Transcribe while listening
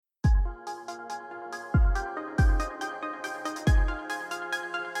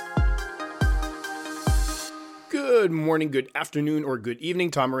Good morning, good afternoon, or good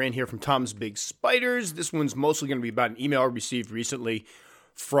evening. Tom Moran here from Tom's Big Spiders. This one's mostly going to be about an email I received recently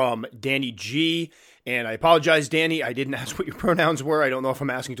from Danny G. And I apologize, Danny. I didn't ask what your pronouns were. I don't know if I'm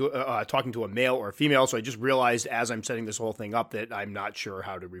talking to a male or a female. So I just realized as I'm setting this whole thing up that I'm not sure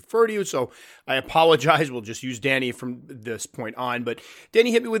how to refer to you. So I apologize. We'll just use Danny from this point on. But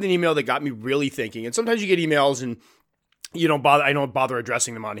Danny hit me with an email that got me really thinking. And sometimes you get emails and I don't bother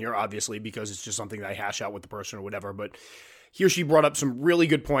addressing them on here, obviously, because it's just something that I hash out with the person or whatever. But he or she brought up some really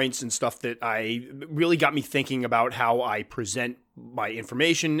good points and stuff that really got me thinking about how I present my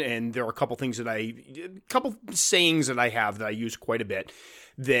information. And there are a couple sayings that I have that I use quite a bit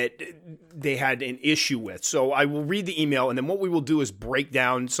that they had an issue with. So I will read the email, and then what we will do is break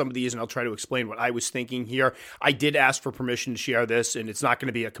down some of these, and I'll try to explain what I was thinking here. I did ask for permission to share this, and it's not going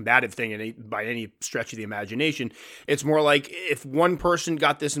to be a combative thing by any stretch of the imagination. It's more like if one person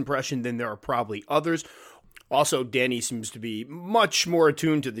got this impression, then there are probably others. Also, Danny seems to be much more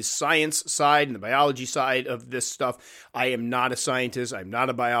attuned to the science side and the biology side of this stuff. I am not a scientist. I'm not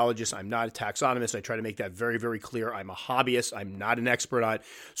a biologist. I'm not a taxonomist. I try to make that very, very clear. I'm a hobbyist. I'm not an expert on it.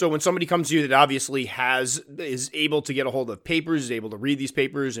 So when somebody comes to you that obviously is able to get a hold of papers, is able to read these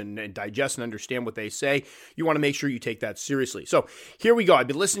papers and digest and understand what they say, you want to make sure you take that seriously. So here we go. I've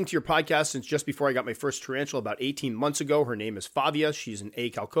been listening to your podcast since just before I got my first tarantula about 18 months ago. Her name is Favia. She's an A.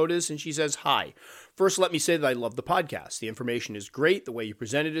 calcotus, and she says, "Hi. First, let me say that I love the podcast. The information is great. The way you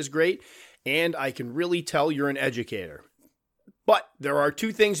present it is great. And I can really tell you're an educator. But there are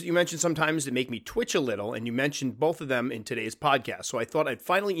two things that you mention sometimes that make me twitch a little, and you mentioned both of them in today's podcast. So I thought I'd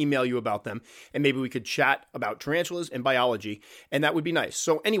finally email you about them, and maybe we could chat about tarantulas and biology, and that would be nice.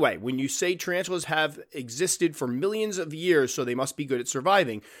 So anyway, when you say tarantulas have existed for millions of years, so they must be good at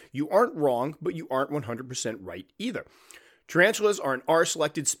surviving, you aren't wrong, but you aren't 100% right either. Tarantulas are an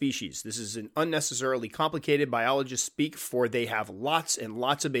R-selected species. This is an unnecessarily complicated biologist speak, for they have lots and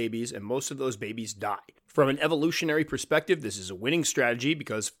lots of babies, and most of those babies die. From an evolutionary perspective, this is a winning strategy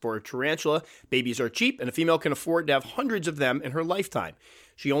because for a tarantula, babies are cheap, and a female can afford to have hundreds of them in her lifetime.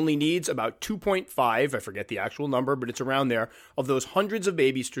 She only needs about 2.5, I forget the actual number, but it's around there, of those hundreds of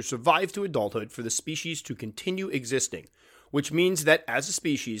babies to survive to adulthood for the species to continue existing. Which means that as a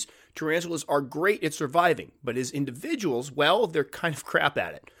species, tarantulas are great at surviving, but as individuals, well, they're kind of crap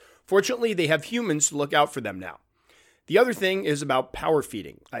at it. Fortunately, they have humans to look out for them now. The other thing is about power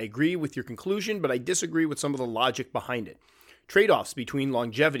feeding. I agree with your conclusion, but I disagree with some of the logic behind it. Trade-offs between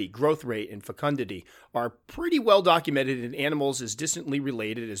longevity, growth rate, and fecundity are pretty well documented in animals as distantly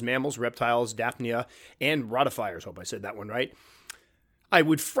related as mammals, reptiles, Daphnia, and rotifers. Hope I said that one right. I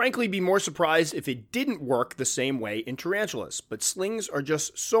would frankly be more surprised if it didn't work the same way in tarantulas, but slings are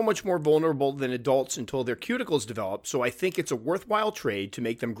just so much more vulnerable than adults until their cuticles develop, so I think it's a worthwhile trade to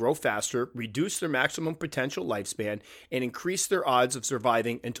make them grow faster, reduce their maximum potential lifespan, and increase their odds of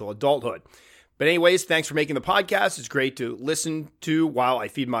surviving until adulthood. But anyways, thanks for making the podcast. It's great to listen to while I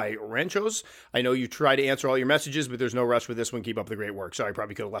feed my ranchos. I know you try to answer all your messages, but there's no rush with this one. Keep up the great work. Sorry, I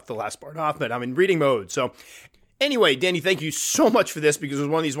probably could have left the last part off, but I'm in reading mode, so... Anyway, Danny, thank you so much for this because it was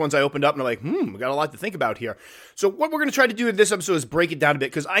one of these ones I opened up and I'm like, we got a lot to think about here. So what we're going to try to do in this episode is break it down a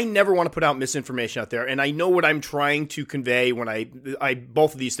bit because I never want to put out misinformation out there. And I know what I'm trying to convey when I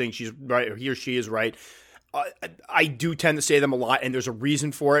both of these things, she's right, or he or she is right. I do tend to say them a lot and there's a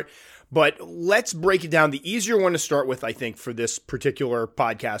reason for it. But let's break it down. The easier one to start with, I think, for this particular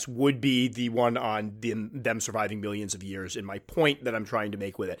podcast would be the one on them surviving millions of years and my point that I'm trying to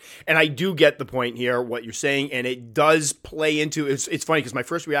make with it. And I do get the point here, what you're saying, and it does play into it. It's funny because my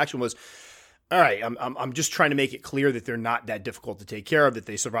first reaction was, all right, I'm just trying to make it clear that they're not that difficult to take care of, that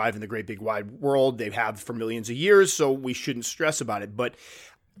they survive in the great big wide world. They have for millions of years, so we shouldn't stress about it. But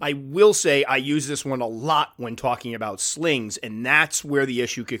I will say I use this one a lot when talking about slings, and that's where the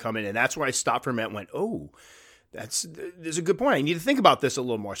issue could come in. And that's where I stopped for a minute and went, there's a good point. I need to think about this a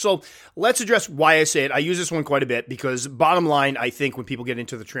little more. So let's address why I say it. I use this one quite a bit because bottom line, I think when people get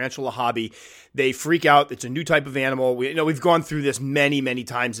into the tarantula hobby, they freak out. It's a new type of animal. We've gone through this many, many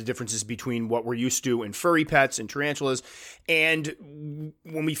times, the differences between what we're used to in furry pets and tarantulas. And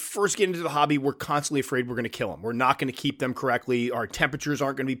when we first get into the hobby, we're constantly afraid we're going to kill them. We're not going to keep them correctly. Our temperatures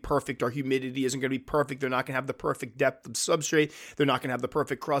aren't going to be perfect. Our humidity isn't going to be perfect. They're not going to have the perfect depth of substrate. They're not going to have the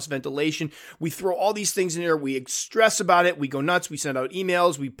perfect cross ventilation. We throw all these things in there. We stress about it. We go nuts. We send out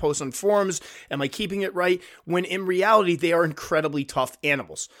emails. We post on forums. Am I keeping it right? When in reality, they are incredibly tough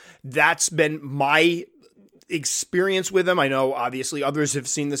animals. That's been my experience with them, I know obviously others have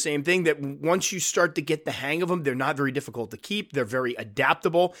seen the same thing, that once you start to get the hang of them, they're not very difficult to keep. They're very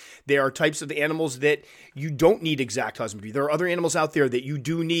adaptable. They are types of animals that you don't need exact husbandry. There are other animals out there that you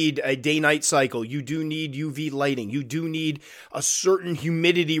do need a day-night cycle. You do need UV lighting. You do need a certain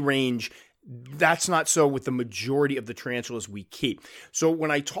humidity range. That's not so with the majority of the tarantulas we keep. So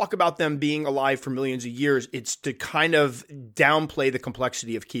when I talk about them being alive for millions of years, it's to kind of downplay the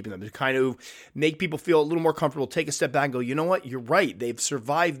complexity of keeping them, to kind of make people feel a little more comfortable, take a step back and go, you know what, you're right. They've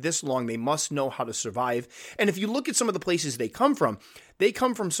survived this long. They must know how to survive. And if you look at some of the places they come from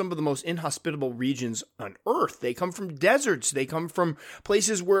some of the most inhospitable regions on Earth. They come from deserts. They come from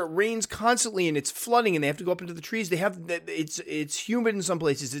places where it rains constantly and it's flooding and they have to go up into the trees. It's humid in some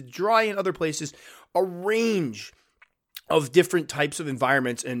places. It's dry in other places. A range of different types of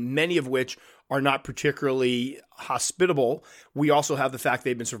environments, and many of which are not particularly hospitable. We also have the fact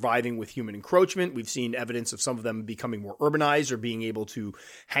they've been surviving with human encroachment. We've seen evidence of some of them becoming more urbanized or being able to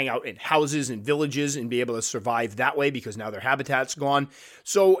hang out in houses and villages and be able to survive that way because now their habitat's gone.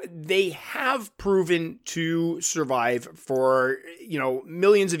 So they have proven to survive for,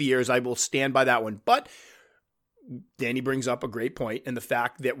 millions of years. I will stand by that one. But Danny brings up a great point, and the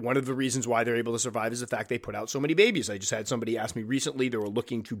fact that one of the reasons why they're able to survive is the fact they put out so many babies. I just had somebody ask me recently, they were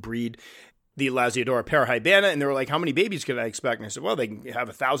looking to breed the Lasiodora parahybana, and they were like, how many babies could I expect? And I said, well, they can have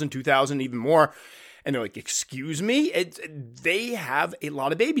 1,000, 2,000, even more. And they're like, excuse me? They have a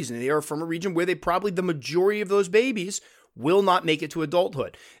lot of babies, and they are from a region where the majority of those babies will not make it to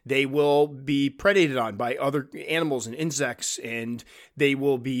adulthood. They will be predated on by other animals and insects, and they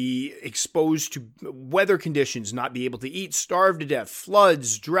will be exposed to weather conditions, not be able to eat, starve to death,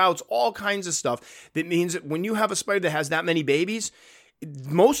 floods, droughts, all kinds of stuff. That means that when you have a spider that has that many babies,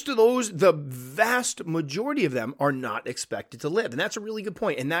 most of those, the vast majority of them, are not expected to live. And that's a really good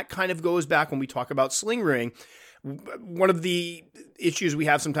point. And that kind of goes back when we talk about sling rearing. One of the issues we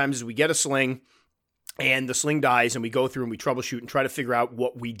have sometimes is we get a sling, and the sling dies, and we go through and we troubleshoot and try to figure out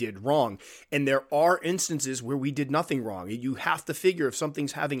what we did wrong. And there are instances where we did nothing wrong. You have to figure if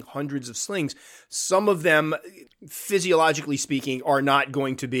something's having hundreds of slings, some of them, physiologically speaking, are not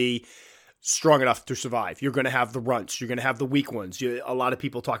going to be strong enough to survive. You're going to have the runts. You're going to have the weak ones. A lot of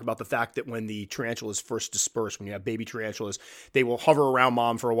people talk about the fact that when the tarantulas first disperse, when you have baby tarantulas, they will hover around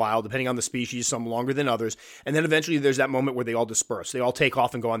mom for a while, depending on the species, some longer than others. And then eventually there's that moment where they all disperse. They all take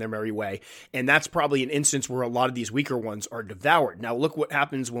off and go on their merry way. And that's probably an instance where a lot of these weaker ones are devoured. Now, look what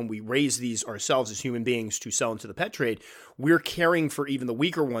happens when we raise these ourselves as human beings to sell into the pet trade. We're caring for even the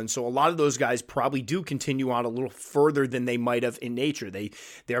weaker ones. So a lot of those guys probably do continue on a little further than they might have in nature.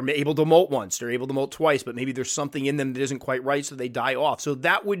 They're able to molt once, they're able to molt twice, but maybe there's something in them that isn't quite right, so they die off. So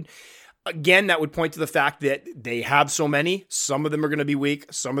that would point to the fact that they have so many. Some of them are going to be weak,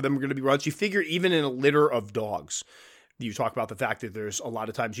 some of them are going to be runts. You figure even in a litter of dogs, you talk about the fact that there's a lot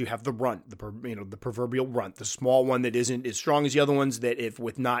of times you have the runt, the proverbial runt, the small one that isn't as strong as the other ones, that if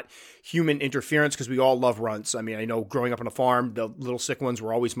with not human interference, because we all love runts. I mean, I know growing up on a farm, the little sick ones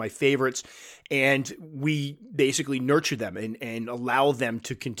were always my favorites, and we basically nurture them and allow them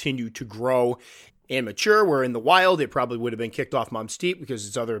to continue to grow and mature, where in the wild, it probably would have been kicked off mom's teat because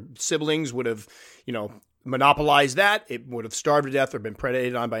its other siblings would have, monopolize that. It would have starved to death or been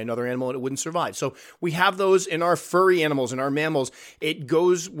predated on by another animal, and it wouldn't survive. So we have those in our furry animals and our mammals. It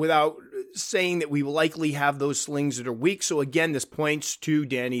goes without saying that we likely have those slings that are weak. So again, this points to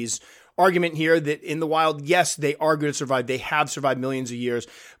Danny's argument here that in the wild, yes, they are going to survive. They have survived millions of years,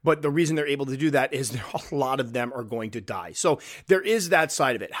 but the reason they're able to do that is a lot of them are going to die. So there is that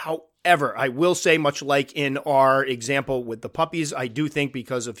side of it. However, I will say, much like in our example with the puppies, I do think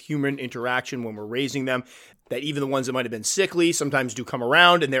because of human interaction when we're raising them, that even the ones that might have been sickly sometimes do come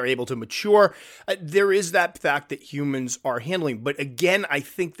around and they're able to mature. There is that fact that humans are handling. But again, I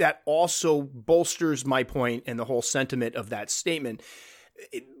think that also bolsters my point and the whole sentiment of that statement.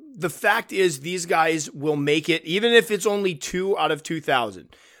 The fact is, these guys will make it, even if it's only 2 out of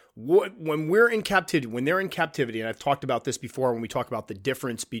 2,000. When they're in captivity, and I've talked about this before when we talk about the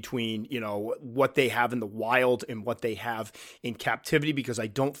difference between, what they have in the wild and what they have in captivity, because I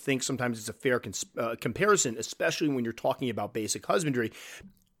don't think sometimes it's a fair comparison, especially when you're talking about basic husbandry.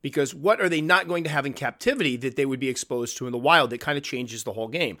 Because what are they not going to have in captivity that they would be exposed to in the wild that kind of changes the whole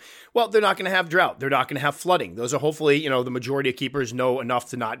game? Well, they're not going to have drought. They're not going to have flooding. Those are hopefully, the majority of keepers know enough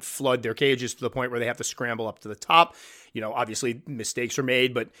to not flood their cages to the point where they have to scramble up to the top. Obviously mistakes are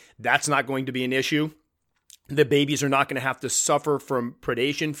made, but that's not going to be an issue. The babies are not going to have to suffer from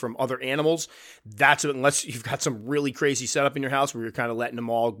predation from other animals. That's unless you've got some really crazy setup in your house where you're kind of letting them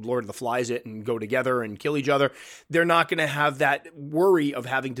all Lord of the Flies it and go together and kill each other. They're not going to have that worry of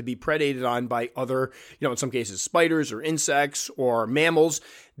having to be predated on by other, in some cases, spiders or insects or mammals.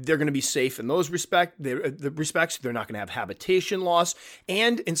 They're going to be safe in those respects. They're not going to have habitation loss.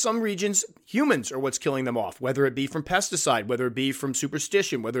 And in some regions, humans are what's killing them off, whether it be from pesticide, whether it be from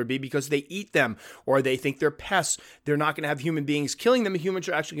superstition, whether it be because they eat them or they think they're pests. They're not going to have human beings killing them. Humans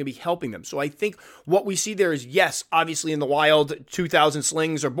are actually going to be helping them. So I think what we see there is, yes, obviously in the wild, 2,000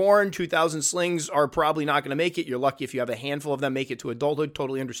 slings are born. 2,000 slings are probably not going to make it. You're lucky if you have a handful of them make it to adulthood.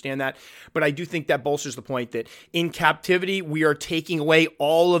 Totally understand that. But I do think that bolsters the point that in captivity, we are taking away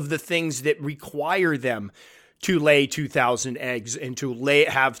all of the things that require them to lay 2,000 eggs and to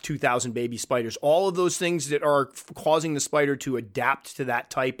have 2,000 baby spiders. All of those things that are causing the spider to adapt to that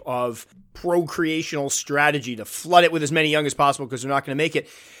type of procreational strategy, to flood it with as many young as possible because they're not going to make it.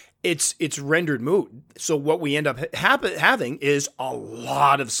 It's rendered moot. So what we end up having is a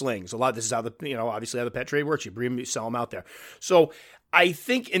lot of slings. This is how obviously how the pet trade works. You breed them, you sell them out there. So I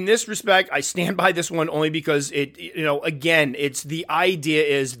think in this respect, I stand by this one only because again, it's the idea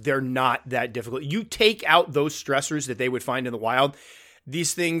is they're not that difficult. You take out those stressors that they would find in the wild.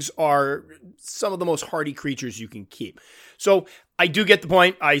 These things are some of the most hardy creatures you can keep. So I do get the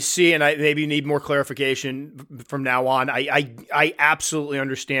point. I see, and I maybe need more clarification from now on. I absolutely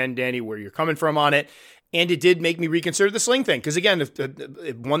understand, Danny, where you're coming from on it. And it did make me reconsider the sling thing. Because again,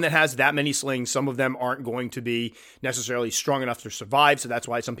 if one that has that many slings, some of them aren't going to be necessarily strong enough to survive. So that's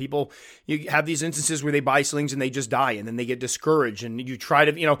why some people, you have these instances where they buy slings and they just die. And then they get discouraged. And you try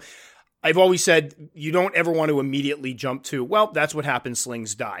to, I've always said you don't ever want to immediately jump to, well, that's what happens.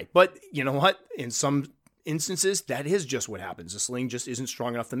 Slings die. But you know what? In some instances, that is just what happens. The sling just isn't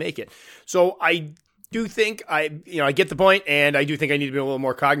strong enough to make it. So I do think I get the point, and I do think I need to be a little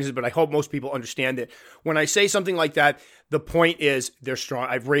more cognizant, but I hope most people understand that when I say something like that, the point is they're strong.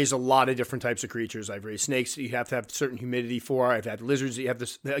 I've raised a lot of different types of creatures. I've raised snakes that you have to have certain humidity for. I've had lizards that you have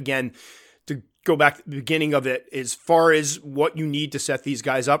this, again, to go back to the beginning of it, as far as what you need to set these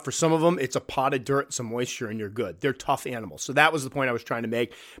guys up. For some of them, it's a pot of dirt, some moisture, and you're good. They're tough animals. So that was the point I was trying to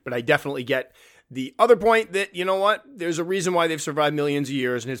make, but I definitely get the other point that, there's a reason why they've survived millions of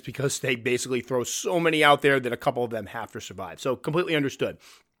years, and it's because they basically throw so many out there that a couple of them have to survive. So completely understood.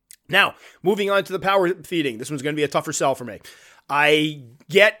 Now, moving on to the power feeding. This one's going to be a tougher sell for me. I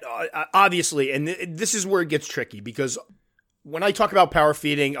get, obviously, and this is where it gets tricky, because when I talk about power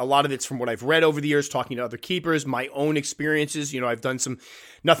feeding, a lot of it's from what I've read over the years, talking to other keepers, my own experiences. I've done some,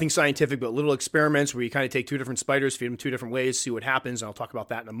 nothing scientific, but little experiments where you kind of take two different spiders, feed them two different ways, see what happens. And I'll talk about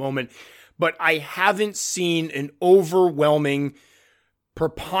that in a moment. But I haven't seen an overwhelming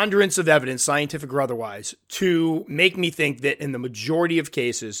preponderance of evidence, scientific or otherwise, to make me think that in the majority of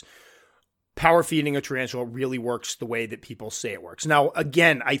cases, power feeding a tarantula really works the way that people say it works. Now,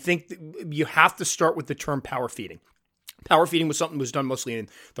 again, I think you have to start with the term power feeding. Power feeding was something that was done mostly in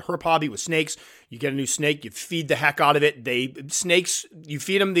the herp hobby with snakes. You get a new snake, you feed the heck out of it. Snakes, you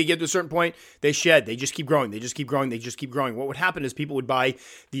feed them, they get to a certain point, they shed. They just keep growing. They just keep growing. They just keep growing. What would happen is people would buy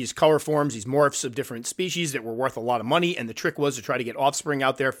these color forms, these morphs of different species that were worth a lot of money. And the trick was to try to get offspring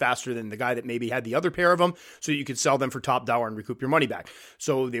out there faster than the guy that maybe had the other pair of them, so you could sell them for top dollar and recoup your money back.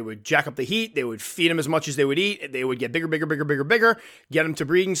 So they would jack up the heat. They would feed them as much as they would eat. They would get bigger, get them to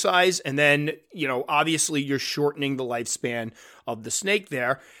breeding size. And then, obviously you're shortening the lifespan of the snake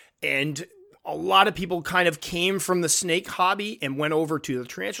there. And a lot of people kind of came from the snake hobby and went over to the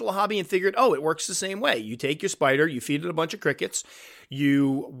tarantula hobby and figured, oh, it works the same way. You take your spider, you feed it a bunch of crickets,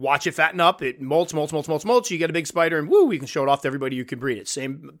 you watch it fatten up, it molts, you get a big spider, and woo, you can show it off to everybody, you can breed it.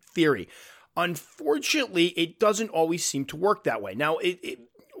 Same theory. Unfortunately, it doesn't always seem to work that way. Now,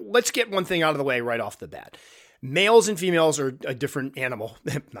 let's get one thing out of the way right off the bat. Males and females are a different animal,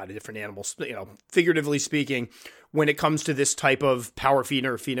 not a different animal, figuratively speaking, when it comes to this type of power feeding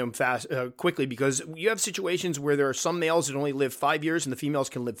or feed them fast, quickly, because you have situations where there are some males that only live 5 years and the females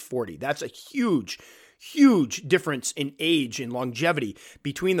can live 40. That's a huge difference in age and longevity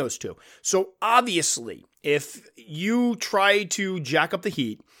between those two. So obviously, if you try to jack up the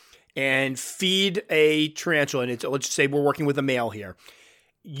heat and feed a tarantula, and let's just say we're working with a male here,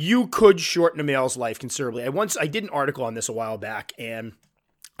 you could shorten a male's life considerably. I did an article on this a while back, and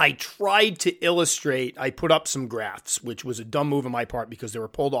I tried to illustrate, I put up some graphs, which was a dumb move on my part because they were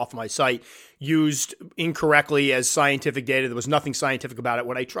pulled off my site used incorrectly as scientific data. There was nothing scientific about it.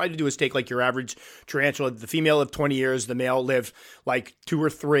 What I tried to do is take like your average tarantula, the female lived 20 years, the male lived like 2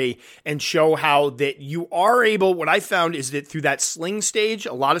 or 3, and show how that you are able, what I found is that through that sling stage,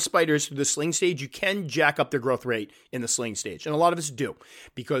 a lot of spiders through the sling stage, you can jack up their growth rate in the sling stage. And a lot of us do,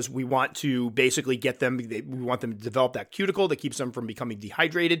 because we want to basically get them, we want them to develop that cuticle that keeps them from becoming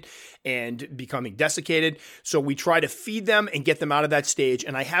dehydrated and becoming desiccated. So we try to feed them and get them out of that stage.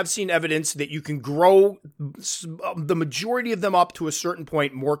 And I have seen evidence that you can grow the majority of them up to a certain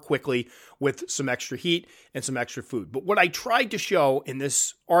point more quickly with some extra heat and some extra food. But what I tried to show in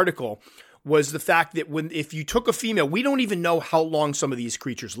this article was the fact that if you took a female, we don't even know how long some of these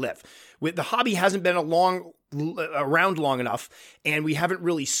creatures live. The hobby hasn't been around long enough, and we haven't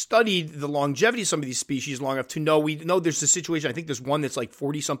really studied the longevity of some of these species long enough to know. We know there's a situation, I think there's one that's like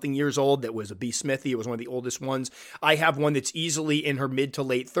 40-something years old that was a B. Smithi. It was one of the oldest ones. I have one that's easily in her mid to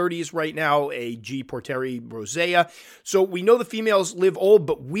late 30s right now, a G. porteri rosea. So we know the females live old,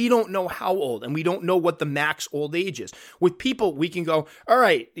 but we don't know how old, and we don't know what the max old age is. With people, we can go, all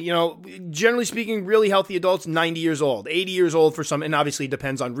right, generally speaking, really healthy adults, 90 years old, 80 years old for some, and obviously it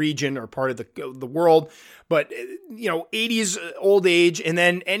depends on region or part of the world. But, 80s old age, and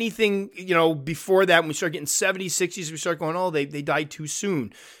then anything, before that, when we start getting 70s, 60s, we start going, they died too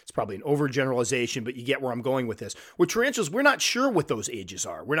soon. It's probably an overgeneralization, but you get where I'm going with this. With tarantulas, we're not sure what those ages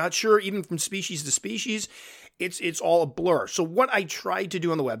are. We're not sure even from species to species. It's all a blur. So what I tried to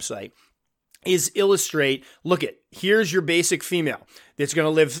do on the website is illustrate, here's your basic female that's going to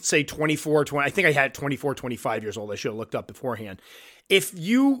live, say, 24, 20. I think I had 24, 25 years old. I should have looked up beforehand. If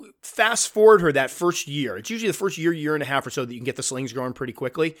you fast forward her that first year, it's usually the first year and a half or so that you can get the slings growing pretty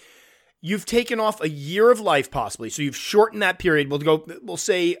quickly. You've taken off a year of life possibly. So you've shortened that period. We'll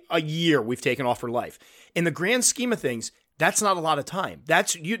say a year we've taken off her life. In the grand scheme of things, that's not a lot of time.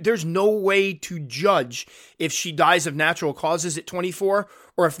 There's no way to judge if she dies of natural causes at 24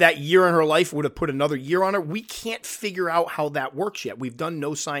 or if that year in her life would have put another year on her. We can't figure out how that works yet. We've done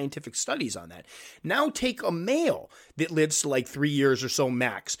no scientific studies on that. Now take a male that lives to like 3 years or so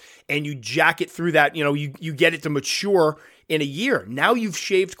max, and you jack it through that, you get it to mature in a year. Now you've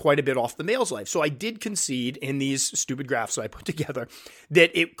shaved quite a bit off the male's life. So I did concede in these stupid graphs that I put together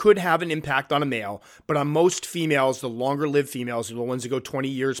that it could have an impact on a male, but on most females, the longer lived females, the ones that go 20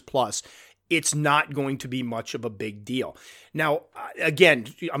 years plus, it's not going to be much of a big deal. Now, again,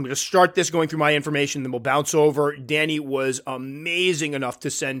 I'm going to start this going through my information, then we'll bounce over. Danny was amazing enough to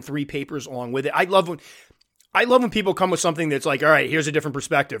send 3 papers along with it. I love when people come with something that's like, all right, here's a different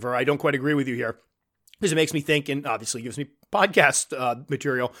perspective, or I don't quite agree with you here, because it makes me think and obviously gives me podcast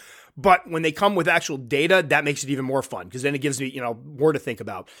material. But when they come with actual data, that makes it even more fun, because then it gives me, more to think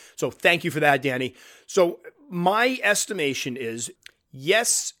about. So thank you for that, Danny. So my estimation is,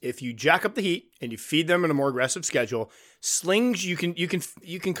 yes, if you jack up the heat and you feed them in a more aggressive schedule, slings, you can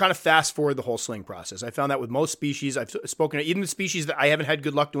kind of fast forward the whole sling process. I found that with most species. I've spoken to even the species that I haven't had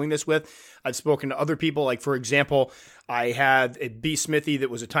good luck doing this with. I've spoken to other people. Like, for example, I had a B. Smithi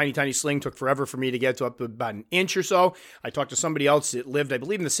that was a tiny, tiny sling. Took forever for me to get to up to about an inch or so. I talked to somebody else that lived, I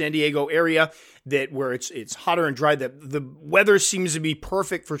believe, in the San Diego area, that where it's hotter and dry. That the weather seems to be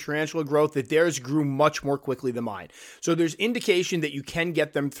perfect for tarantula growth. That theirs grew much more quickly than mine. So there's indication that you can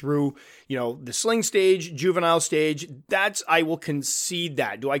get them through, the sling stage, juvenile stage. I will concede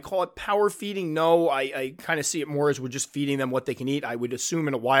that. Do I call it power feeding? No, I kind of see it more as we're just feeding them what they can eat. I would assume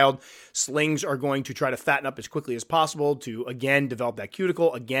in a wild, slings are going to try to fatten up as quickly as possible to, again, develop that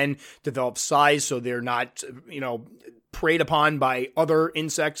cuticle, again, develop size so they're not, preyed upon by other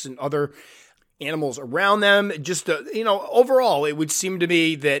insects and other animals around them. Just, overall, it would seem to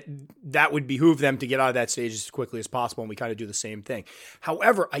me that would behoove them to get out of that stage as quickly as possible, and we kind of do the same thing.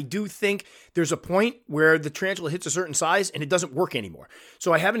 However, I do think there's a point where the tarantula hits a certain size and it doesn't work anymore.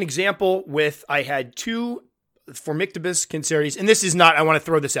 So I have an example I had 2 Phormictopus cancerides, and this is not, I want to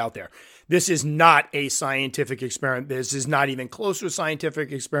throw this out there. This is not a scientific experiment. This is not even close to a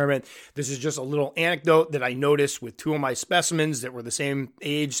scientific experiment. This is just a little anecdote that I noticed with 2 of my specimens that were the same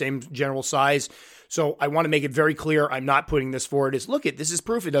age, same general size. So I want to make it very clear I'm not putting this forward as, this is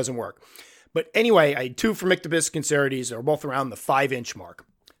proof it doesn't work. But anyway, I had 2 Phormictopus cancerides that were both around the 5-inch mark.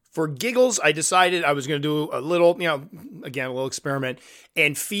 For giggles, I decided I was going to do a little, again, a little experiment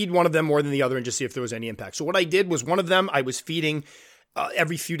and feed one of them more than the other and just see if there was any impact. So what I did was one of them I was feeding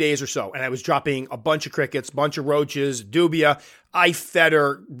every few days or so, and I was dropping a bunch of crickets, a bunch of roaches, dubia. I fed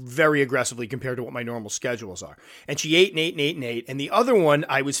her very aggressively compared to what my normal schedules are. And she ate and ate and ate and ate. And the other one,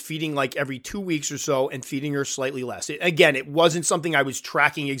 I was feeding like every 2 weeks or so and feeding her slightly less. Again, it wasn't something I was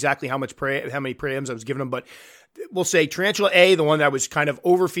tracking exactly how many prams I was giving them, but we'll say Tarantula A, the one that I was kind of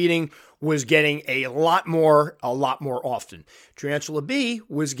overfeeding, was getting a lot more often. Tarantula B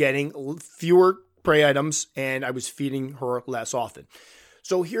was getting fewer prey items, and I was feeding her less often.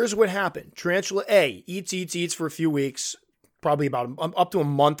 So here's what happened. Tarantula A eats for a few weeks, probably about up to a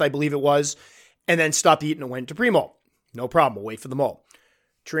month, I believe it was, and then stopped eating and went to pre-molt. No problem. We'll wait for the molt.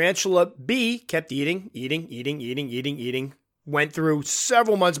 Tarantula B kept eating, went through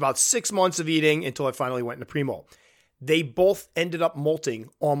several months, about 6 months of eating until I finally went into pre-molt. They both ended up molting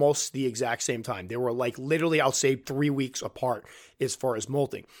almost the exact same time. They were like literally, I'll say 3 weeks apart as far as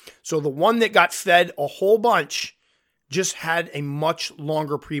molting. So the one that got fed a whole bunch just had a much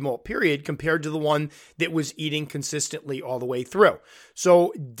longer pre-molt period compared to the one that was eating consistently all the way through.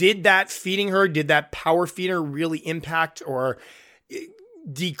 So did that power feeder really impact or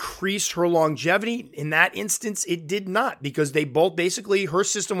decrease her longevity? In that instance, it did not, because they both basically, her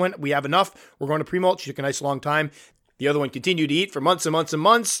system went, we have enough, we're going to pre-molt. She took a nice long time. The other one continued to eat for months and months and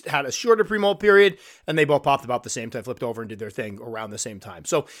months, had a shorter pre-molt period, and they both popped about the same time, flipped over and did their thing around the same time.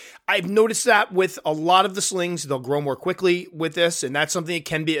 So I've noticed that with a lot of the slings, they'll grow more quickly with this, and that's something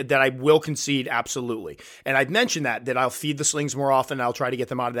that I will concede absolutely. And I've mentioned that I'll feed the slings more often, I'll try to get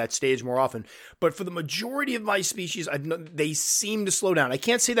them out of that stage more often. But for the majority of my species, they seem to slow down. I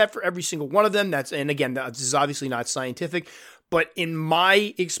can't say that for every single one of them. And again, this is obviously not scientific, but in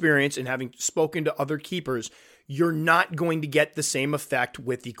my experience and having spoken to other keepers, you're not going to get the same effect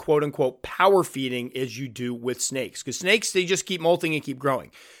with the quote-unquote power feeding as you do with snakes. Because snakes, they just keep molting and keep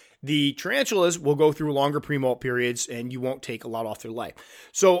growing. The tarantulas will go through longer pre-molt periods, and you won't take a lot off their life.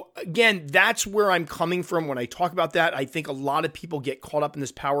 So again, that's where I'm coming from when I talk about that. I think a lot of people get caught up in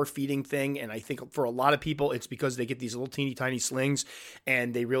this power feeding thing, and I think for a lot of people, it's because they get these little teeny tiny slings,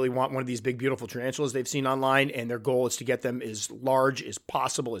 and they really want one of these big, beautiful tarantulas they've seen online, and their goal is to get them as large as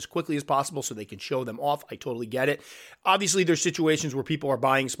possible, as quickly as possible, so they can show them off. I totally get it. Obviously, there's situations where people are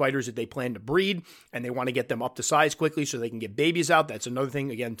buying spiders that they plan to breed, and they want to get them up to size quickly so they can get babies out. That's another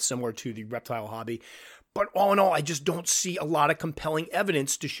thing, again, similar to the reptile hobby. But all in all, I just don't see a lot of compelling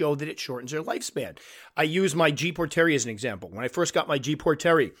evidence to show that it shortens their lifespan. I use my G. porteri as an example. When I first got my G.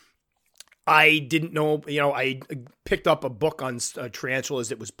 porteri, I didn't know, I picked up a book on tarantulas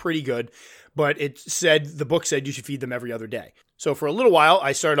that was pretty good, but the book said you should feed them every other day. So for a little while,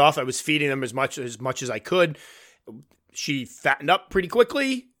 I started off, I was feeding them as much as I could. She fattened up pretty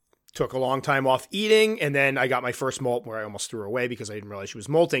quickly. Took a long time off eating, and then I got my first molt where I almost threw her away because I didn't realize she was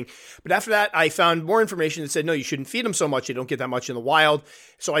molting. But after that, I found more information that said, no, you shouldn't feed them so much. They don't get that much in the wild.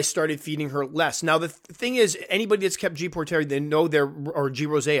 So I started feeding her less. Now, the thing is, anybody that's kept G. porteri, they know or G.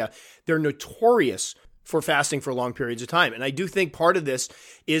 rosea, they're notorious for fasting for long periods of time. And I do think part of this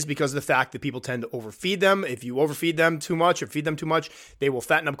is because of the fact that people tend to overfeed them. If you overfeed them too much or feed them too much, they will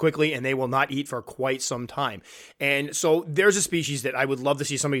fatten up quickly and they will not eat for quite some time. And so there's a species that I would love to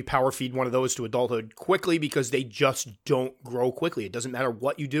see somebody power feed one of those to adulthood quickly, because they just don't grow quickly. It doesn't matter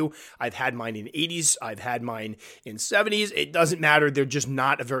what you do. I've had mine in 80s. I've had mine in 70s. It doesn't matter. They're just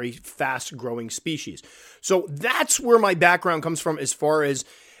not a very fast growing species. So that's where my background comes from as far as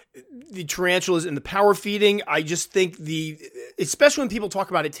the tarantulas and the power feeding. I just think especially when people talk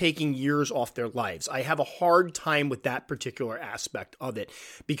about it taking years off their lives, I have a hard time with that particular aspect of it,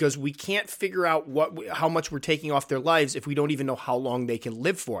 because we can't figure out how much we're taking off their lives if we don't even know how long they can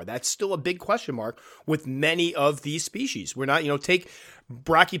live for. That's still a big question mark with many of these species. We're not, take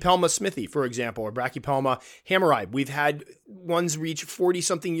Brachypelma smithi, for example, or Brachypelma hammeri. We've had ones reach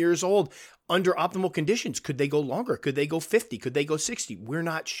 40-something years old under optimal conditions. Could they go longer? Could they go 50? Could they go 60? We're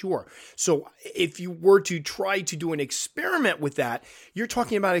not sure. So if you were to try to do an experiment with that, you're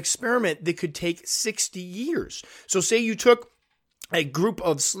talking about an experiment that could take 60 years. So say you took a group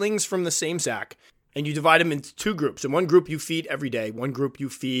of slings from the same sack and you divide them into two groups. In one group you feed every day. One group you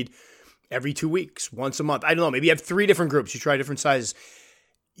feed every 2 weeks, once a month. I don't know. Maybe you have 3 different groups. You try different sizes.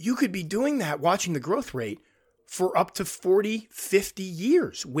 You could be doing that, watching the growth rate for up to 40, 50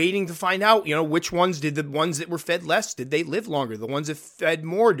 years, waiting to find out, which ones did the ones that were fed less, did they live longer? The ones that fed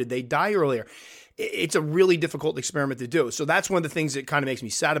more, did they die earlier? It's a really difficult experiment to do. So that's one of the things that kind of makes me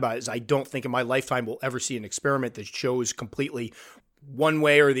sad about it, is I don't think in my lifetime we'll ever see an experiment that shows completely one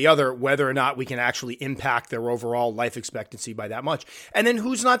way or the other, whether or not we can actually impact their overall life expectancy by that much. And then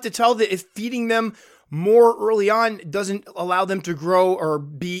who's not to tell that if feeding them more early on doesn't allow them to grow or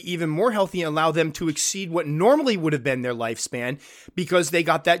be even more healthy and allow them to exceed what normally would have been their lifespan because they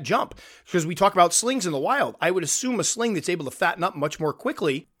got that jump. Because we talk about slings in the wild. I would assume a sling that's able to fatten up much more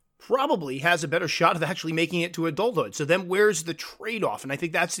quickly probably has a better shot of actually making it to adulthood. So then where's the trade-off? And I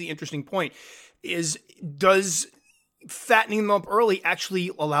think that's the interesting point is, does fattening them up early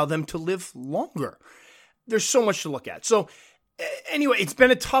actually allow them to live longer? There's so much to look at. So anyway, it's been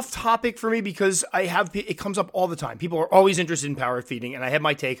a tough topic for me because it comes up all the time. People are always interested in power feeding, and I have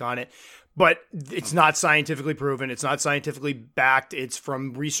my take on it, but it's not scientifically proven. It's not scientifically backed. It's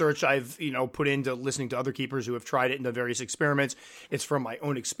from research I've, put into listening to other keepers who have tried it in the various experiments. It's from my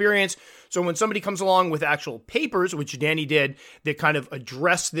own experience. So when somebody comes along with actual papers, which Danny did, that kind of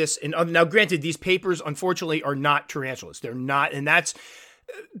address this, and now granted, these papers unfortunately are not tarantulas. They're not, and that's,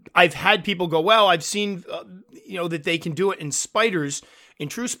 I've had people go, well, I've seen, that they can do it in spiders, in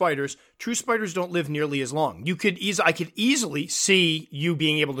true spiders. True spiders don't live nearly as long. I could easily see you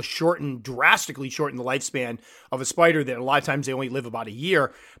being able to drastically shorten the lifespan of a spider that a lot of times they only live about a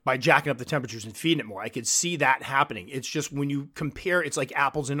year by jacking up the temperatures and feeding it more. I could see that happening. It's just when you compare, it's like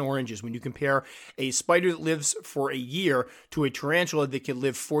apples and oranges. When you compare a spider that lives for a year to a tarantula that can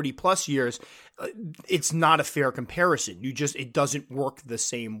live 40 plus years, it's not a fair comparison. It doesn't work the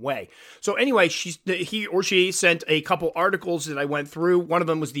same way. So anyway, he or she sent a couple articles that I went through. One of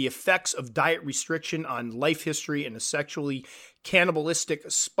them was the effects of diet restriction on life history in a sexually cannibalistic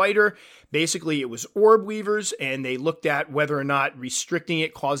spider. Basically, it was orb weavers, and they looked at whether or not restricting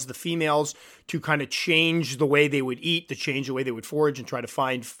it caused the females to kind of change the way they would eat, to change the way they would forage and try to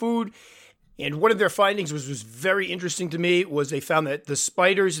find food. And one of their findings was very interesting to me, was they found that the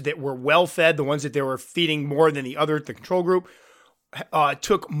spiders that were well-fed, the ones that they were feeding more than the control group,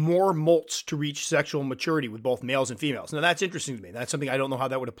 took more molts to reach sexual maturity with both males and females. Now, that's interesting to me. That's something I don't know how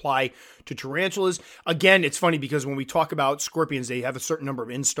that would apply to tarantulas. Again, it's funny because when we talk about scorpions, they have a certain number of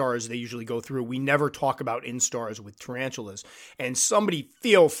instars they usually go through. We never talk about instars with tarantulas. And somebody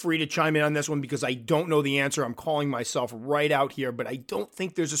feel free to chime in on this one because I don't know the answer. I'm calling myself right out here, but I don't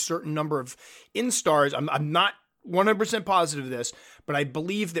think there's a certain number of instars. I'm not 100% positive of this, but I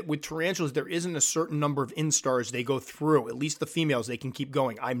believe that with tarantulas, there isn't a certain number of instars they go through. At least the females, they can keep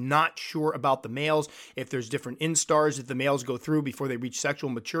going. I'm not sure about the males, if there's different instars that the males go through before they reach sexual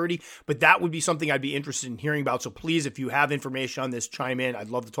maturity, but that would be something I'd be interested in hearing about. So please, if you have information on this, chime in. I'd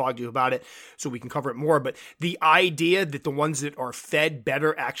love to talk to you about it so we can cover it more. But the idea that the ones that are fed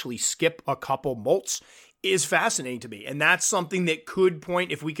better actually skip a couple molts is fascinating to me. And that's something that could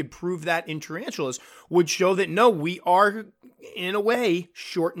point, if we could prove that in tarantulas, would show that no, we are in a way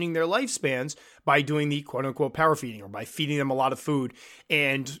shortening their lifespans by doing the quote unquote power feeding or by feeding them a lot of food.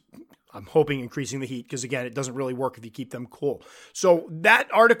 And I'm hoping increasing the heat because, again, it doesn't really work if you keep them cool. So that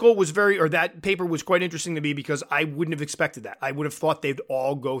article was that paper was quite interesting to me because I wouldn't have expected that. I would have thought they'd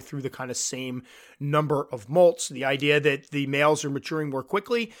all go through the kind of same number of molts. The idea that the males are maturing more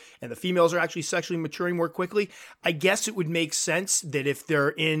quickly and the females are actually sexually maturing more quickly. I guess it would make sense that if they're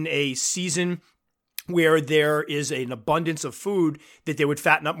in a season where there is an abundance of food, that they would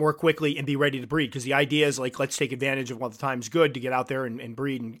fatten up more quickly and be ready to breed. Because the idea is like, let's take advantage of while the time's good to get out there and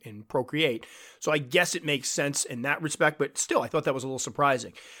breed and procreate. So I guess it makes sense in that respect, but still, I thought that was a little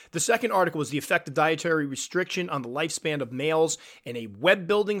surprising. The second article was the effect of dietary restriction on the lifespan of males in a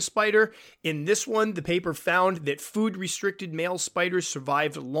web-building spider. In this one, the paper found that food-restricted male spiders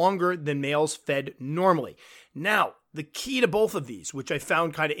survived longer than males fed normally. Now, the key to both of these, which I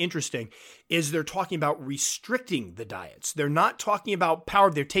found kind of interesting, is they're talking about restricting the diets. They're not talking about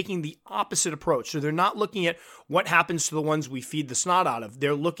power. They're taking the opposite approach. So they're not looking at what happens to the ones we feed the snot out of.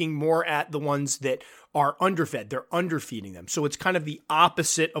 They're looking more at the ones that are underfed. They're underfeeding them. So it's kind of the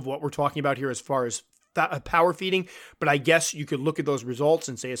opposite of what we're talking about here as far as power feeding, but I guess you could look at those results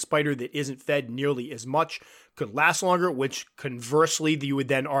and say a spider that isn't fed nearly as much could last longer, which conversely, you would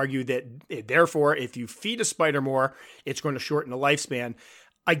then argue that therefore, if you feed a spider more, it's going to shorten the lifespan.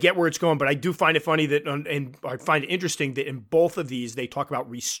 I get where it's going, but I do find it funny that, and I find it interesting that in both of these, they talk about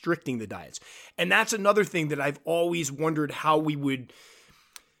restricting the diets. And that's another thing that I've always wondered how would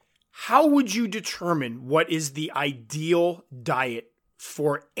you determine what is the ideal diet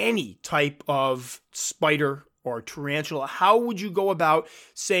for any type of spider or tarantula? How would you go about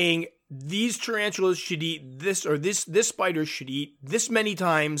saying these tarantulas should eat this, or this spider should eat this many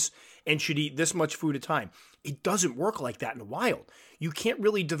times and should eat this much food at a time? It doesn't work like that in the wild. You can't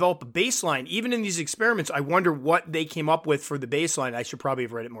really develop a baseline. Even in these experiments, I wonder what they came up with for the baseline. I should probably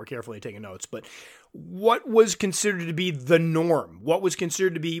have read it more carefully and taken notes, but what was considered to be the norm, what was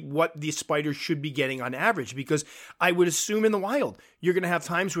considered to be what the spiders should be getting on average. Because I would assume in the wild, you're going to have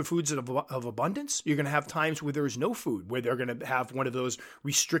times where food's of abundance. You're going to have times where there is no food, where they're going to have one of those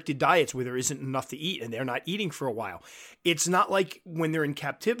restricted diets where there isn't enough to eat and they're not eating for a while. It's not like when they're in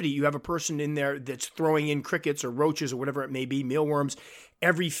captivity, you have a person in there that's throwing in crickets or roaches or whatever it may be, mealworms,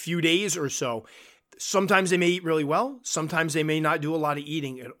 every few days or so. Sometimes they may eat really well. Sometimes they may not do a lot of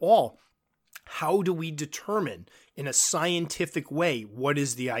eating at all. How do we determine in a scientific way what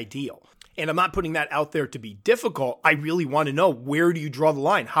is the ideal? And I'm not putting that out there to be difficult. I really want to know, where do you draw the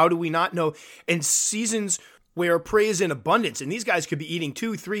line? How do we not know? In seasons where prey is in abundance, and these guys could be eating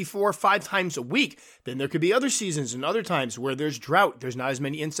 2, 3, 4, 5 times a week, then there could be other seasons and other times where there's drought. There's not as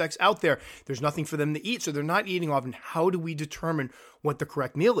many insects out there. There's nothing for them to eat, so they're not eating often. How do we determine what the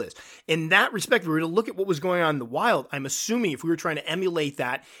correct meal is? In that respect, if we were to look at what was going on in the wild, I'm assuming if we were trying to emulate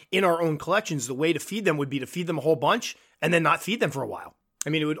that in our own collections, the way to feed them would be to feed them a whole bunch and then not feed them for a while. I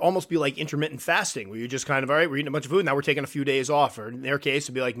mean, it would almost be like intermittent fasting, where you're just kind of, all right, we're eating a bunch of food, now we're taking a few days off. Or in their case,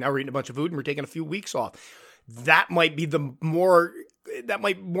 it'd be like, now we're eating a bunch of food and we're taking a few weeks off. That might be that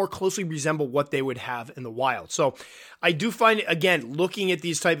might more closely resemble what they would have in the wild. So I do find, again, looking at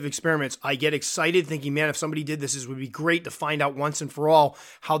these type of experiments, I get excited thinking, man, if somebody did this, it would be great to find out once and for all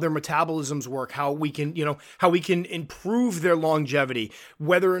how their metabolisms work, how we can improve their longevity,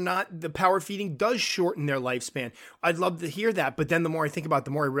 whether or not the power feeding does shorten their lifespan. I'd love to hear that. But then the more I think about it,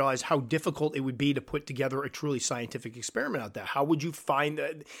 the more I realize how difficult it would be to put together a truly scientific experiment out there. How would you find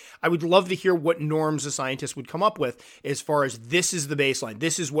that? I would love to hear what norms a scientist would come up with as far as this is the baseline.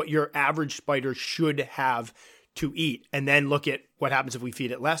 This is what your average spider should have to eat. And then look at what happens if we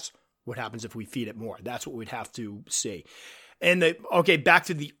feed it less, what happens if we feed it more. That's what we'd have to see. And back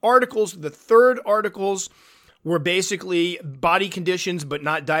to the articles. The third articles were basically body conditions, but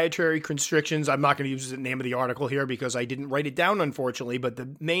not dietary constrictions. I'm not going to use the name of the article here because I didn't write it down, unfortunately. But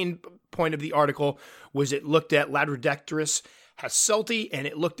the main point of the article was it looked at Ladrodectris hasselti, and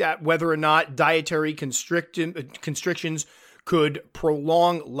it looked at whether or not dietary constrictions could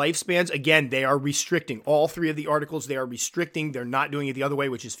prolong lifespans. Again, they are restricting. All three of the articles, they are restricting. They're not doing it the other way,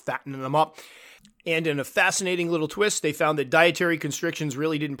 which is fattening them up. And in a fascinating little twist, they found that dietary constrictions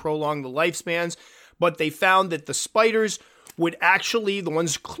really didn't prolong the lifespans, but they found that the spiders would actually, the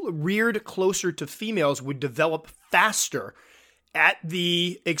ones reared closer to females, would develop faster at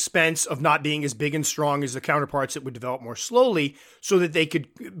the expense of not being as big and strong as the counterparts that would develop more slowly, so that they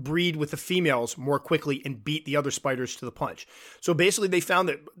could breed with the females more quickly and beat the other spiders to the punch. So basically they found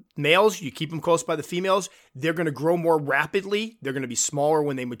that males, you keep them close by the females, they're going to grow more rapidly. They're going to be smaller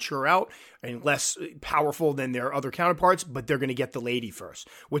when they mature out and less powerful than their other counterparts, but they're going to get the lady first,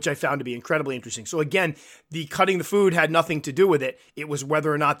 which I found to be incredibly interesting. So again, the cutting the food had nothing to do with it. It was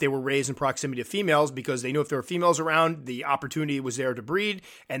whether or not they were raised in proximity to females, because they knew if there were females around, the opportunity was there to breed,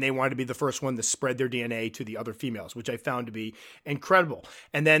 and they wanted to be the first one to spread their DNA to the other females, which I found to be incredible.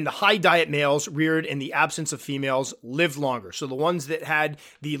 And then the high diet males reared in the absence of females lived longer. So the ones that had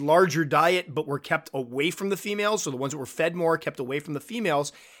the larger diet but were kept away from the females, so the ones that were fed more, kept away from the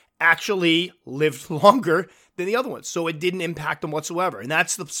females, actually lived longer than the other ones. So it didn't impact them whatsoever. And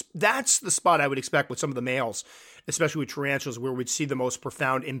that's the spot I would expect with some of the males, especially with tarantulas, where we'd see the most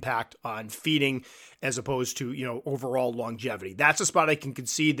profound impact on feeding as opposed to, overall longevity. That's a spot I can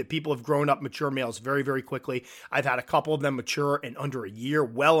concede that people have grown up mature males very, very quickly. I've had a couple of them mature in under a year,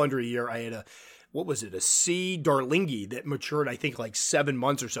 well under a year. I had a C. darlingi that matured, I think, like 7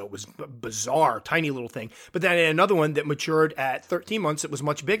 months or so. It was bizarre, tiny little thing. But then I had another one that matured at 13 months. It was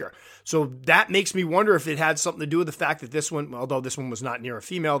much bigger. So that makes me wonder if it had something to do with the fact that this one, although this one was not near a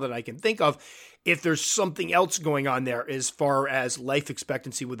female that I can think of, if there's something else going on there as far as life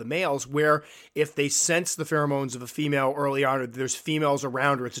expectancy with the males, where if they sense the pheromones of a female early on, or there's females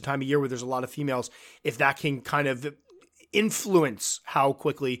around, or it's a time of year where there's a lot of females, if that can kind of influence how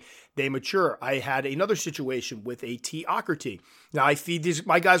quickly they mature. I had another situation with a Teocrity. Now I feed these,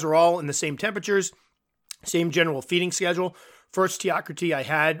 my guys are all in the same temperatures, same general feeding schedule. First Teocrity I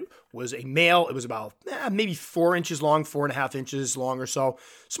had was a male. It was about maybe 4 inches long, 4.5 inches long or so.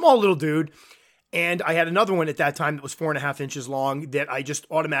 Small little dude. And I had another one at that time that was 4.5 inches long that I just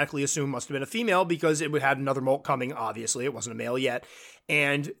automatically assumed must have been a female because it had another molt coming. Obviously, it wasn't a male yet.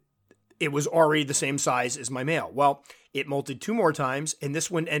 And it was already the same size as my male. Well, it molted 2 more times, and this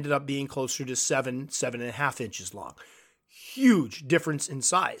one ended up being closer to 7.5 inches long. Huge difference in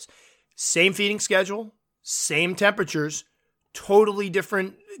size. Same feeding schedule, same temperatures, totally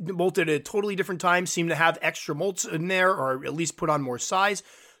different, molted at a totally different time, seemed to have extra molts in there, or at least put on more size.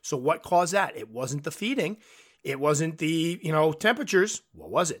 So what caused that? It wasn't the feeding. It wasn't the, temperatures. What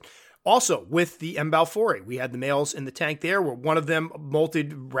was it? Also, with the M. balfouri, we had the males in the tank there where one of them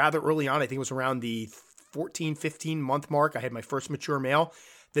molted rather early on. I think it was around the 14, 15 month mark. I had my first mature male.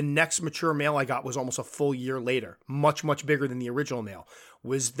 The next mature male I got was almost a full year later, much, much bigger than the original male.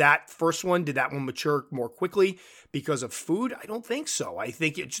 Was that first one, did that one mature more quickly because of food? I don't think so. I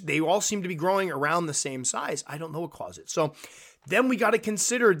think they all seem to be growing around the same size. I don't know what caused it. So then we got to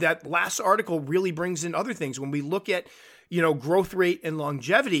consider that last article really brings in other things. When we look at, growth rate and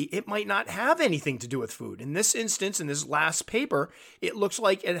longevity, it might not have anything to do with food. In this instance, in this last paper, it looks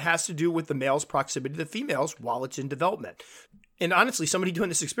like it has to do with the male's proximity to the females while it's in development. And honestly, somebody doing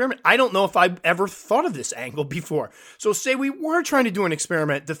this experiment, I don't know if I've ever thought of this angle before. So say we were trying to do an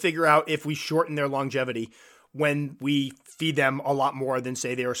experiment to figure out if we shorten their longevity when we feed them a lot more than,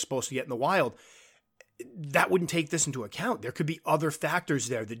 say, they are supposed to get in the wild. That wouldn't take this into account. There could be other factors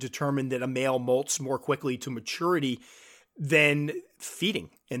there that determine that a male molts more quickly to maturity than feeding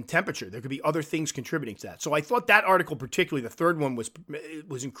and temperature. There could be other things contributing to that. So I thought that article, particularly the third one,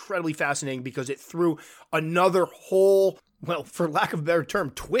 was incredibly fascinating because it threw another whole, well, for lack of a better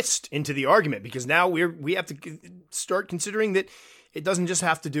term, twist into the argument, because now we have to start considering that it doesn't just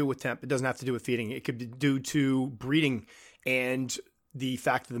have to do with temp. It doesn't have to do with feeding. It could be due to breeding and the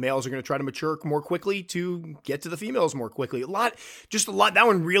fact that the males are going to try to mature more quickly to get to the females more quickly. A lot. That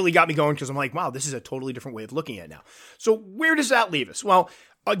one really got me going because I'm like, wow, this is a totally different way of looking at it now. So where does that leave us? Well,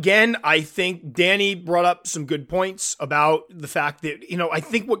 again, I think Danny brought up some good points about the fact that, I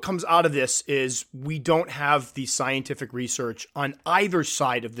think what comes out of this is we don't have the scientific research on either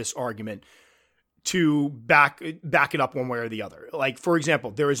side of this argument to back it up one way or the other. Like, for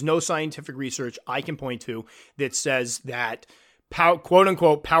example, there is no scientific research I can point to that says that quote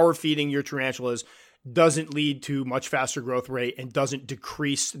unquote power feeding your tarantulas doesn't lead to much faster growth rate and doesn't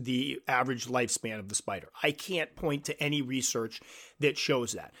decrease the average lifespan of the spider. I can't point to any research that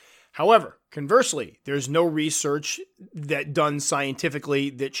shows that. However, conversely, there's no research that done scientifically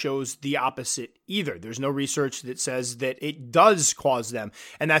that shows the opposite either. There's no research that says that it does cause them.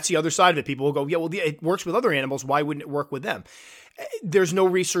 And that's the other side of it. People will go, yeah, well, it works with other animals. Why wouldn't it work with them? There's no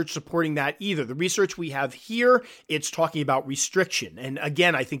research supporting that either. The research we have here, it's talking about restriction. And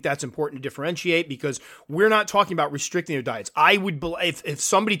again, I think that's important to differentiate because we're not talking about restricting their diets. I would believe if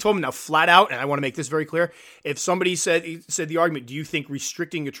somebody told me now flat out, and I want to make this very clear, if somebody said the argument, do you think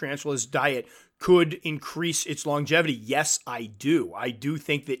restricting a tarantula's diet could increase its longevity? Yes, I do. I do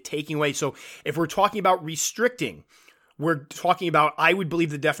think that taking away. So if we're talking about restricting, we're talking about, I would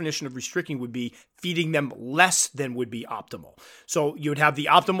believe the definition of restricting would be feeding them less than would be optimal. So you would have the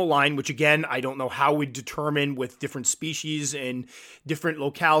optimal line, which again, I don't know how we'd determine with different species and different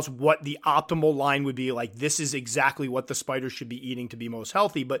locales what the optimal line would be. Like, this is exactly what the spider should be eating to be most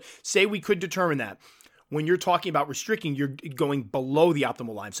healthy. But say we could determine that. When you're talking about restricting, you're going below the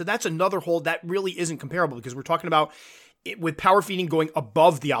optimal line. So that's another hold that really isn't comparable because we're talking about with power feeding going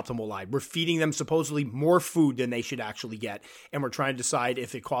above the optimal line. We're feeding them supposedly more food than they should actually get. And we're trying to decide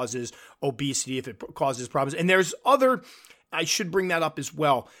if it causes obesity, if it causes problems. And I should bring that up as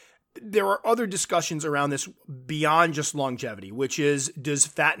well. There are other discussions around this beyond just longevity, which is, does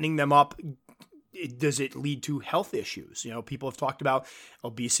fattening them up, does it lead to health issues? People have talked about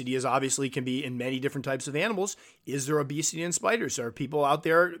obesity can be in many different types of animals. Is there obesity in spiders? There are people out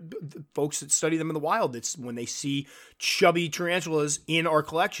there, folks that study them in the wild, that's when they see chubby tarantulas in our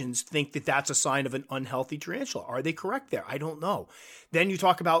collections, think that that's a sign of an unhealthy tarantula. Are they correct there? I don't know. Then you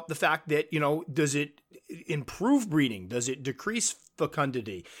talk about the fact that, does it improve breeding? Does it decrease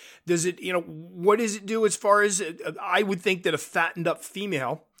fecundity? Does it, what does it do as far as, I would think that a fattened up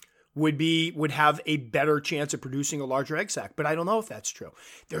female would have a better chance of producing a larger egg sac. But I don't know if that's true.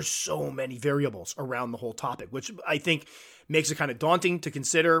 There's so many variables around the whole topic, which I think makes it kind of daunting to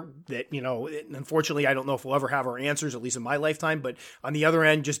consider that, unfortunately, I don't know if we'll ever have our answers, at least in my lifetime. But on the other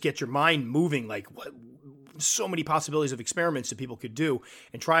end, just get your mind moving, like so many possibilities of experiments that people could do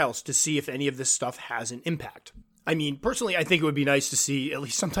and trials to see if any of this stuff has an impact. I mean, personally, I think it would be nice to see at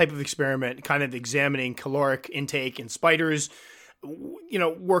least some type of experiment kind of examining caloric intake in spiders,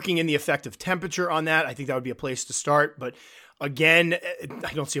 working in the effect of temperature on that. I think that would be a place to start. But again,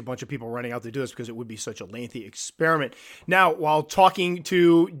 I don't see a bunch of people running out to do this because it would be such a lengthy experiment. Now, while talking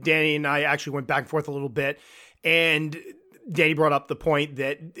to Danny and I actually went back and forth a little bit, and Danny brought up the point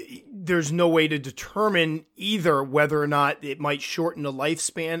that there's no way to determine either whether or not it might shorten the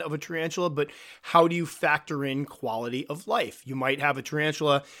lifespan of a tarantula, but how do you factor in quality of life? You might have a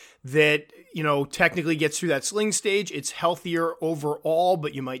tarantula that, technically gets through that sling stage. It's healthier overall,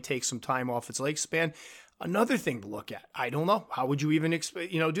 but you might take some time off its lifespan. Another thing to look at. I don't know. How would you even,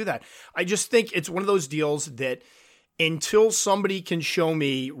 do that? I just think it's one of those deals that until somebody can show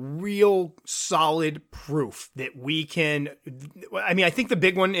me real solid proof that we can, I mean, I think the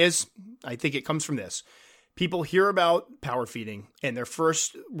big one is, I think it comes from this. People hear about power feeding and their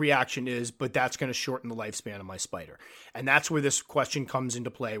first reaction is, but that's going to shorten the lifespan of my spider. And that's where this question comes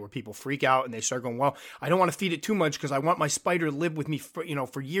into play, where people freak out and they start going, well, I don't want to feed it too much because I want my spider to live with me for,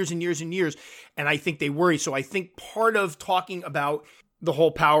 for years and years and years. And I think they worry. So I think part of talking about the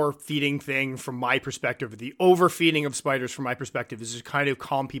whole power feeding thing from my perspective, the overfeeding of spiders from my perspective, is to kind of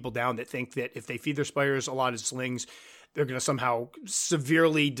calm people down that think that if they feed their spiders a lot of slings, they're going to somehow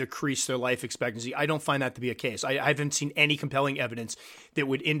severely decrease their life expectancy. I don't find that to be a case. I haven't seen any compelling evidence that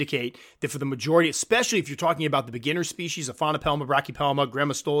would indicate that for the majority, especially if you're talking about the beginner species, Aphonopelma, Brachypelma,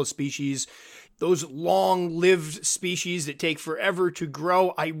 Grammostola species, those long-lived species that take forever to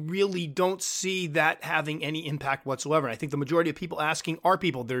grow, I really don't see that having any impact whatsoever. And I think the majority of people asking are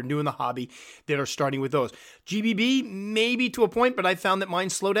people that are new in the hobby that are starting with those. GBB, maybe to a point, but I found that mine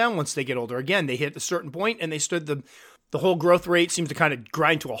slow down once they get older. Again, they hit a certain point and they stood the whole growth rate seems to kind of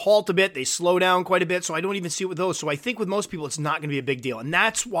grind to a halt a bit. They slow down quite a bit, so I don't even see it with those. So I think with most people, it's not going to be a big deal. And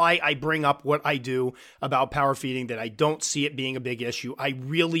that's why I bring up what I do about power feeding, that I don't see it being a big issue. I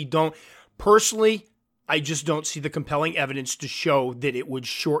really don't. Personally, I just don't see the compelling evidence to show that it would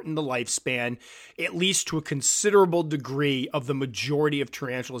shorten the lifespan, at least to a considerable degree, of the majority of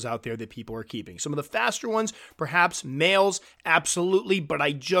tarantulas out there that people are keeping. Some of the faster ones, perhaps males, absolutely, but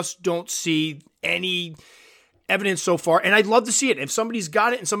I just don't see any evidence so far, and I'd love to see it. If somebody's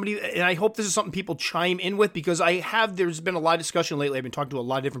got it and I hope this is something people chime in with, because there's been a lot of discussion lately. I've been talking to a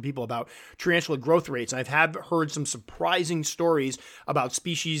lot of different people about tarantula growth rates, and I've heard some surprising stories about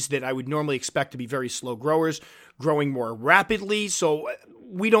species that I would normally expect to be very slow growers, growing more rapidly. So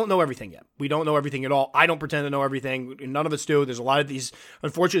we don't know everything yet. We don't know everything at all. I don't pretend to know everything. None of us do. There's a lot of these,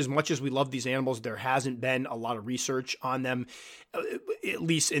 unfortunately, as much as we love these animals, there hasn't been a lot of research on them, at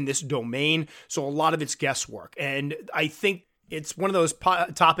least in this domain. So a lot of it's guesswork. And I think it's one of those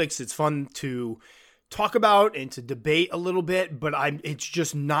topics it's fun to talk about and to debate a little bit, but it's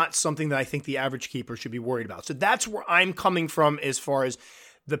just not something that I think the average keeper should be worried about. So that's where I'm coming from as far as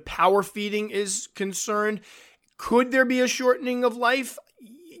the power feeding is concerned. Could there be a shortening of life?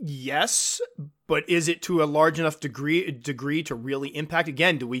 Yes, but is it to a large enough degree to really impact?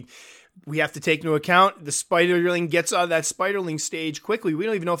 Again, do we have to take into account the spiderling gets out of that spiderling stage quickly? We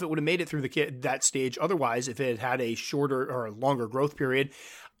don't even know if it would have made it through that stage otherwise if it had a shorter or a longer growth period.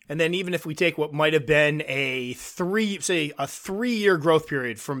 And then even if we take what might have been a 3-year growth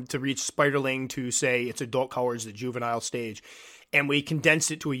period to reach spiderling to, say, its adult colors, the juvenile stage, and we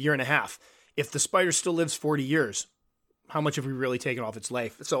condense it to a year and a half, if the spider still lives 40 years, how much have we really taken off its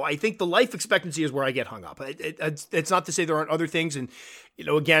life? So I think the life expectancy is where I get hung up. It's not to say there aren't other things. And,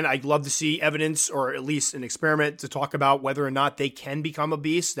 again, I'd love to see evidence or at least an experiment to talk about whether or not they can become a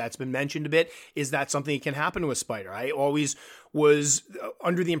beast. That's been mentioned a bit. Is that something that can happen to a spider? I always was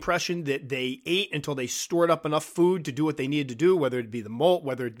under the impression that they ate until they stored up enough food to do what they needed to do, whether it be the molt,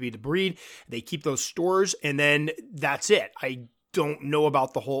 whether it be to breed. They keep those stores, and then that's it. I don't know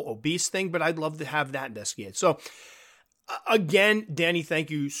about the whole obese thing, but I'd love to have that investigated. So, again, Danny, thank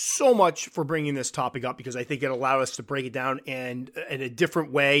you so much for bringing this topic up, because I think it allowed us to break it down and in a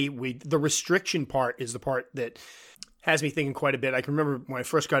different way. The restriction part is the part that has me thinking quite a bit. I can remember when I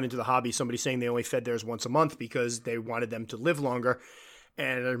first got into the hobby, somebody saying they only fed theirs once a month because they wanted them to live longer.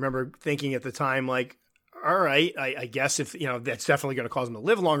 And I remember thinking at the time, like, all right, I guess if, that's definitely going to cause them to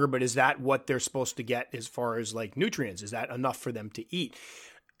live longer, but is that what they're supposed to get as far as like nutrients? Is that enough for them to eat?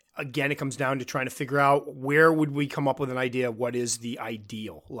 Again, it comes down to trying to figure out where would we come up with an idea of what is the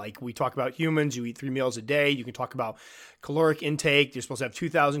ideal. Like we talk about humans, you eat 3 meals a day. You can talk about caloric intake. You're supposed to have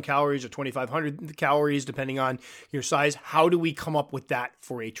 2,000 calories or 2,500 calories, depending on your size. How do we come up with that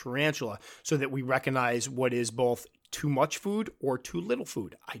for a tarantula so that we recognize what is both too much food or too little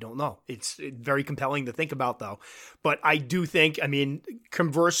food? I don't know. It's very compelling to think about, though. But I do think,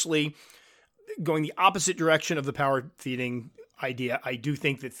 conversely, going the opposite direction of the power feeding idea, I do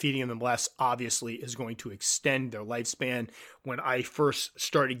think that feeding them less obviously is going to extend their lifespan. When I first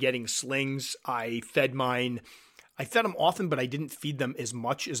started getting slings, I fed them often, but I didn't feed them as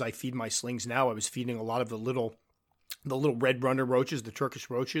much as I feed my slings now. I was feeding a lot of the little red runner roaches, the Turkish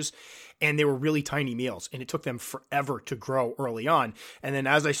roaches, and they were really tiny meals, and it took them forever to grow early on. And then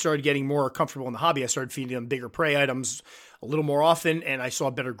as I started getting more comfortable in the hobby, I started feeding them bigger prey items a little more often, and I saw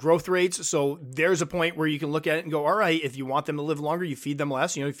better growth rates. So there's a point where you can look at it and go, all right, if you want them to live longer, you feed them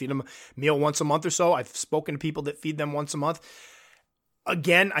less. You feed them a meal once a month or so. I've spoken to people that feed them once a month.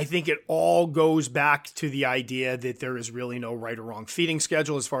 Again, I think it all goes back to the idea that there is really no right or wrong feeding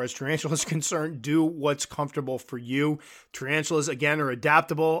schedule as far as tarantula is concerned. Do what's comfortable for you. Tarantulas, again, are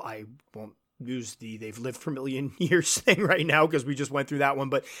adaptable. I won't use the they've lived for a million years thing right now because we just went through that one,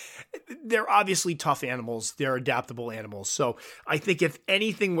 but they're obviously tough animals. They're adaptable animals. So I think if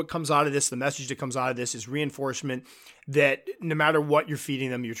anything, what comes out of this, the message that comes out of this is reinforcement that no matter what you're feeding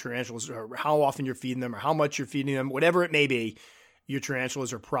them, your tarantulas, or how often you're feeding them or how much you're feeding them, whatever it may be, your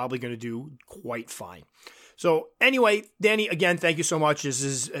tarantulas are probably going to do quite fine. So anyway, Danny, again, thank you so much.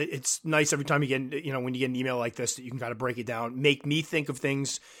 It's nice every time you get, when you get an email like this that you can kind of break it down, make me think of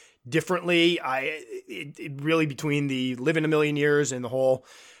things differently. It really, between the living a million years and the whole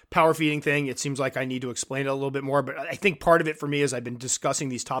power feeding thing, it seems like I need to explain it a little bit more. But I think part of it for me is I've been discussing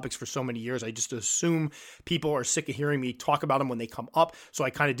these topics for so many years. I just assume people are sick of hearing me talk about them when they come up. So I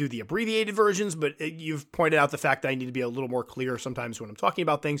kind of do the abbreviated versions, but you've pointed out the fact that I need to be a little more clear sometimes when I'm talking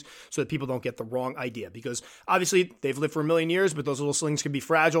about things so that people don't get the wrong idea. Because obviously they've lived for a million years, but those little slings can be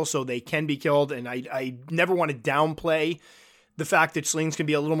fragile, so they can be killed. And I never want to downplay the fact that slings can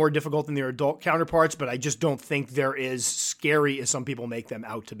be a little more difficult than their adult counterparts, but I just don't think they're as scary as some people make them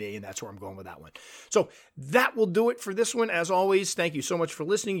out to be, and that's where I'm going with that one. So that will do it for this one. As always, thank you so much for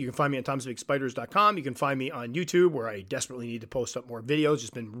listening. You can find me at Tom'sBigSpiders.com. You can find me on YouTube, where I desperately need to post up more videos.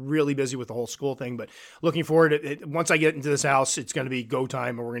 Just been really busy with the whole school thing, but looking forward to it. Once I get into this house, it's going to be go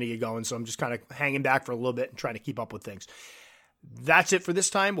time, and we're going to get going, so I'm just kind of hanging back for a little bit and trying to keep up with things. That's it for this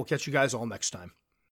time. We'll catch you guys all next time.